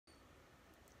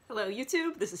Hello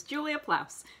YouTube, this is Julia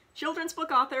Plous, children's book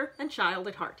author and child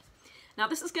at heart. Now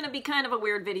this is going to be kind of a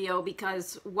weird video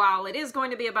because while it is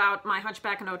going to be about my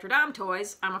Hunchback of Notre Dame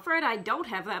toys, I'm afraid I don't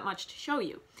have that much to show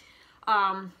you.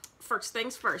 First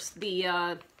things first,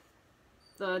 the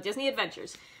Disney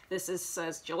Adventures. This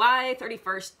says July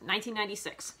 31st,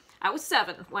 1996. I was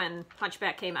 7 when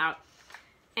Hunchback came out.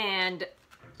 And,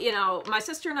 you know, my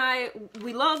sister and I,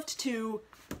 we loved to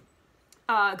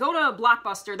go to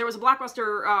Blockbuster. There was a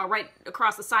Blockbuster right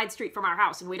across the side street from our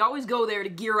house, and we'd always go there to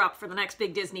gear up for the next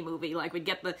big Disney movie. Like, we'd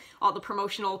get all the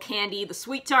promotional candy, the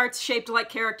sweet tarts shaped like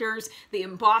characters, the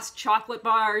embossed chocolate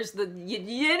bars,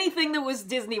 anything that was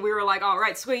Disney. We were like, all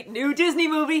right, sweet, new Disney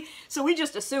movie. So we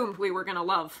just assumed we were gonna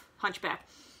love Hunchback.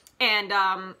 And,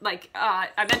 I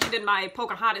mentioned in my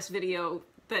Pocahontas video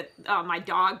that my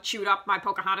dog chewed up my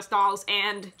Pocahontas dolls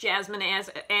and Jasmine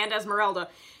and Esmeralda.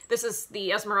 This is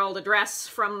the Esmeralda dress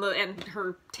from and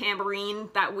her tambourine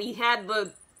that we had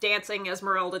the dancing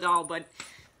Esmeralda doll, but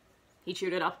he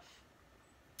chewed it up.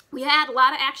 We had a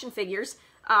lot of action figures.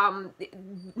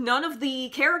 None of the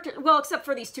characters, well, except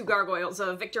for these 2 gargoyles,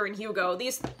 Victor and Hugo,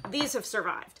 these have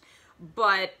survived.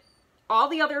 But all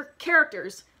the other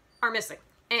characters are missing.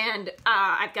 And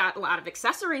I've got a lot of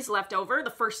accessories left over.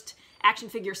 The first action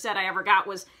figure set I ever got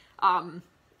was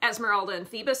Esmeralda and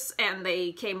Phoebus, and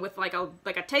they came with like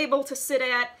a table to sit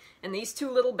at, and these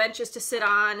 2 little benches to sit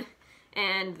on,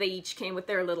 and they each came with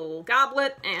their little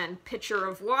goblet and pitcher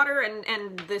of water,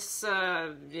 and this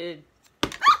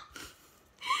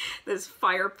this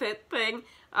fire pit thing.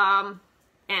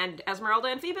 And Esmeralda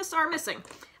and Phoebus are missing.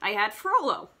 I had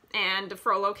Frollo, and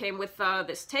Frollo came with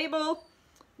this table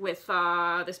with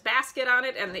this basket on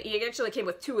it, and he actually came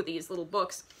with 2 of these little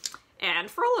books, and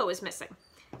Frollo is missing.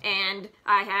 And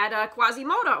I had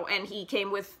Quasimodo, and he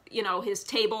came with, you know, his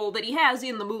table that he has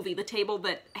in the movie, the table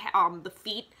that the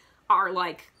feet are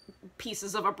like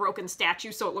pieces of a broken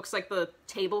statue, so it looks like the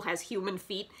table has human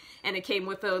feet, and it came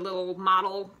with a little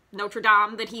model Notre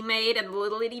Dame that he made, and the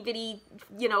little itty-bitty,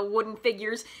 you know, wooden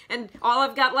figures, and all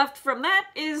I've got left from that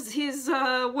is his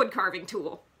wood carving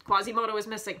tool. Quasimodo is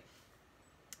missing.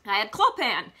 I had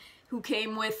Clopan, who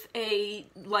came with a,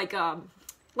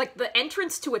 like the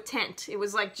entrance to a tent. It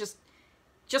was like just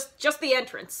the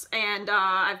entrance. And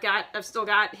I've still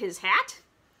got his hat.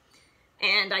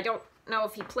 And I don't know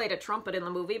if he played a trumpet in the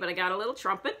movie, but I got a little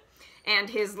trumpet. And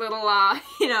his little,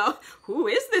 you know, who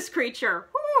is this creature?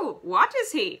 Who? What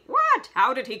is he? What?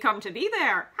 How did he come to be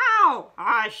there? How?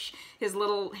 Hush. His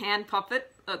little hand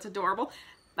puppet. That's adorable.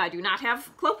 I do not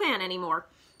have Clopan anymore.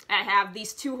 I have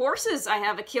these 2 horses. I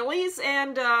have Achilles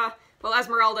and, well,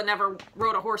 Esmeralda never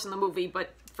rode a horse in the movie,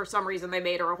 but for some reason they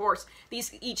made her a horse.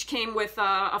 These each came with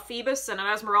a Phoebus and an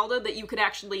Esmeralda that you could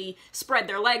actually spread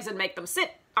their legs and make them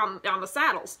sit on the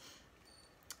saddles.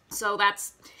 So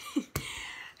that's...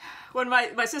 When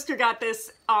my sister got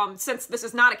this, since this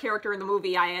is not a character in the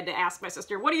movie, I had to ask my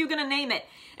sister, what are you going to name it?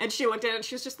 And she looked at it and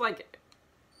she was just like,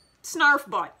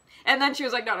 Snarfbutt. And then she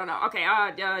was like, no, okay,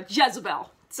 Jezebel.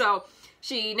 So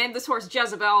she named this horse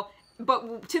Jezebel.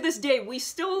 But to this day, we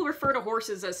still refer to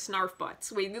horses as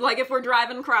snarfbutts. We, like, if we're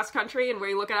driving cross country and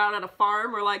we're looking out at a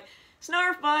farm, we're like,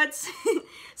 snarfbutts!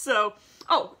 So,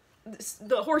 oh,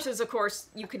 the horses, of course,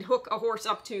 you can hook a horse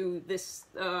up to this,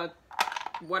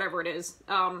 whatever it is.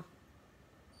 I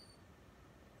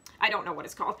don't know what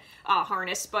it's called,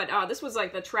 harness, but this was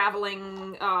like the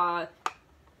traveling,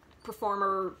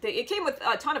 performer. It came with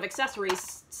a ton of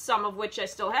accessories, some of which I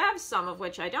still have, some of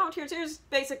which I don't. Here's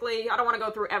basically, I don't want to go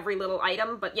through every little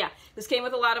item, but yeah, this came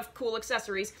with a lot of cool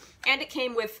accessories, and it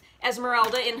came with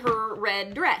Esmeralda in her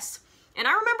red dress. And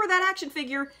I remember that action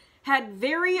figure had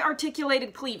very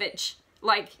articulated cleavage.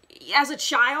 Like, as a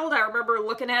child, I remember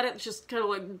looking at it, just kind of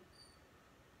like,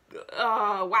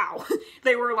 wow.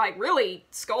 They were like really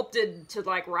sculpted to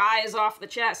like rise off the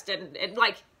chest, and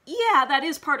like, yeah, that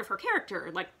is part of her character.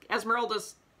 Like,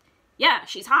 Esmeralda's, yeah,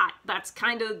 she's hot. That's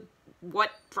kind of what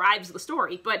drives the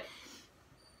story. But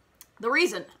the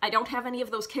reason I don't have any of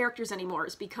those characters anymore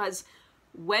is because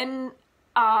when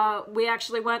we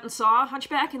actually went and saw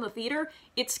Hunchback in the theater,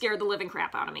 it scared the living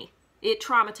crap out of me. It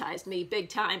traumatized me big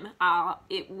time. I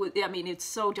mean, it's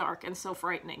so dark and so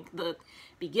frightening. The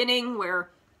beginning where,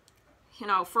 you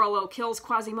know, Frollo kills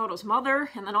Quasimodo's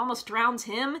mother and then almost drowns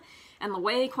him, and the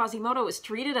way Quasimodo is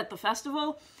treated at the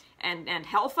festival, and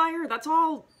Hellfire, that's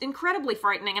all incredibly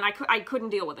frightening, and I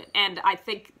couldn't deal with it. And I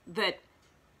think that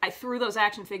I threw those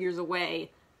action figures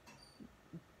away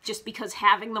just because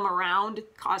having them around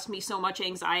caused me so much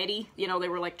anxiety. You know, they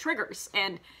were like triggers.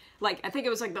 And, like, I think it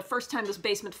was like the first time this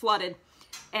basement flooded,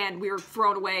 and we were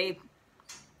thrown away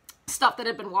stuff that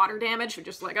had been water damaged, we're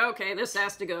just like, okay, this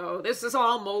has to go. This is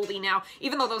all moldy now.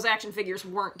 Even though those action figures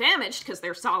weren't damaged because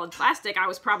they're solid plastic, I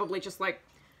was probably just like,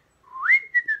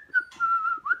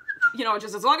 you know,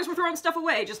 just as long as we're throwing stuff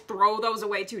away, just throw those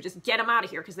away too. Just get them out of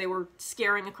here because they were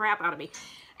scaring the crap out of me.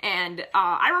 And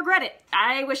I regret it.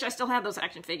 I wish I still had those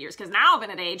action figures because now I'm in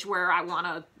an age where I want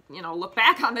to, you know, look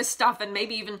back on this stuff and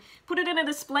maybe even put it in a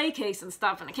display case and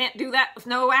stuff. And I can't do that with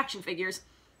no action figures.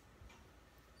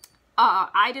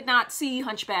 I did not see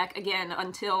Hunchback again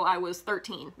until I was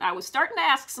 13. I was starting to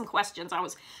ask some questions.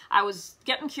 I was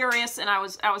getting curious, and I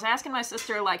was asking my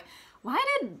sister, like, why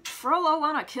did Frollo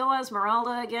want to kill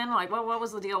Esmeralda again? Like, what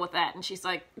was the deal with that? And she's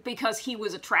like, because he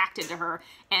was attracted to her,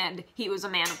 and he was a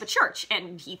man of the church,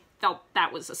 and he felt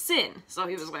that was a sin. So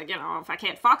he was like, you know, if I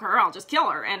can't fuck her, I'll just kill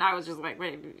her. And I was just like,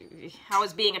 wait, how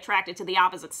is being attracted to the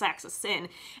opposite sex a sin?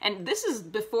 And this is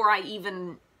before I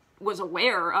even was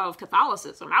aware of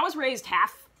Catholicism. I was raised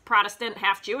half Protestant,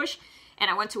 half Jewish, and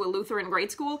I went to a Lutheran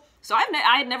grade school, so I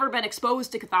had never been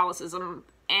exposed to Catholicism,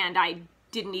 and I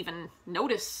didn't even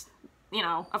notice, you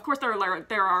know, of course there are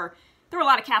a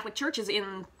lot of Catholic churches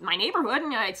in my neighborhood,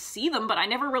 and I see them, but I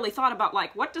never really thought about,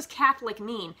 like, what does Catholic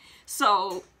mean?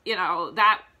 So, you know,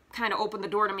 that kind of opened the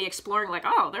door to me exploring, like,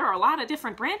 oh, there are a lot of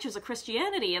different branches of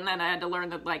Christianity, and then I had to learn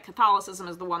that, like, Catholicism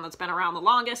is the one that's been around the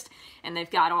longest, and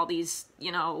they've got all these,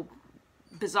 you know,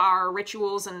 bizarre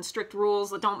rituals and strict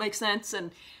rules that don't make sense,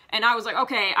 and I was like,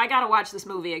 okay, I gotta watch this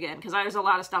movie again, because there's a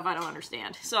lot of stuff I don't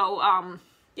understand. So,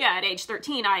 yeah, at age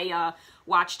 13, I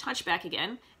watched Hunchback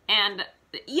again, and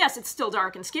yes, it's still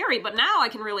dark and scary, but now I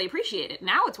can really appreciate it.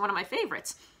 Now it's one of my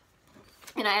favorites.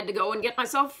 And I had to go and get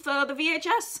myself the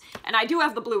VHS. And I do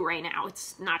have the Blu-ray now.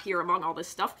 It's not here among all this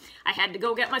stuff. I had to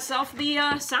go get myself the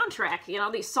soundtrack. You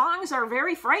know, these songs are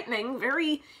very frightening.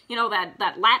 Very, you know,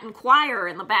 that Latin choir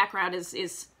in the background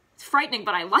is frightening,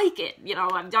 but I like it. You know,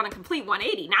 I've done a complete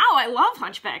 180. Now I love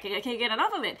Hunchback. I can't get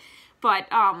enough of it. But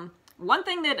one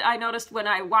thing that I noticed when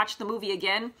I watched the movie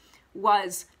again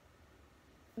was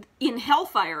in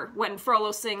Hellfire, when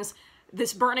Frollo sings,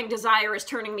 "This burning desire is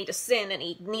turning me to sin," and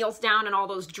he kneels down and all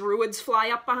those druids fly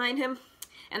up behind him,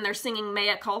 and they're singing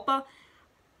Mea Culpa.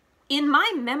 In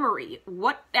my memory,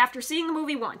 after seeing the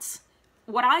movie once,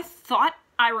 what I thought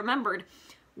I remembered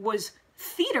was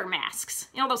theater masks.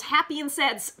 You know, those happy and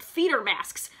sad theater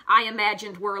masks I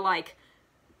imagined were, like,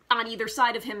 on either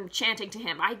side of him chanting to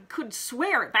him. I could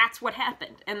swear that's what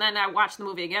happened. And then I watched the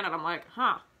movie again, and I'm like,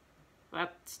 huh,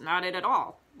 that's not it at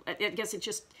all. I guess it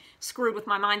just screwed with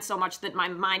my mind so much that my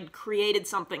mind created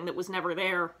something that was never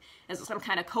there as some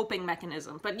kind of coping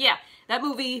mechanism. But yeah, that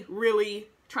movie really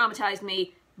traumatized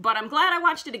me, but I'm glad I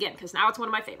watched it again, because now it's one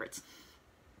of my favorites.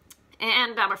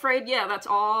 And I'm afraid, yeah, that's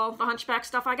all the Hunchback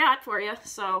stuff I got for you.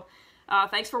 So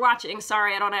thanks for watching.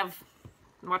 Sorry I don't have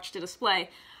much to display.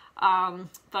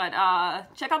 But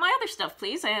check out my other stuff,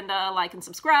 please, and like and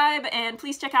subscribe, and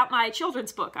please check out my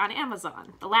children's book on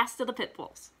Amazon, The Last of the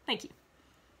Pitbulls. Thank you.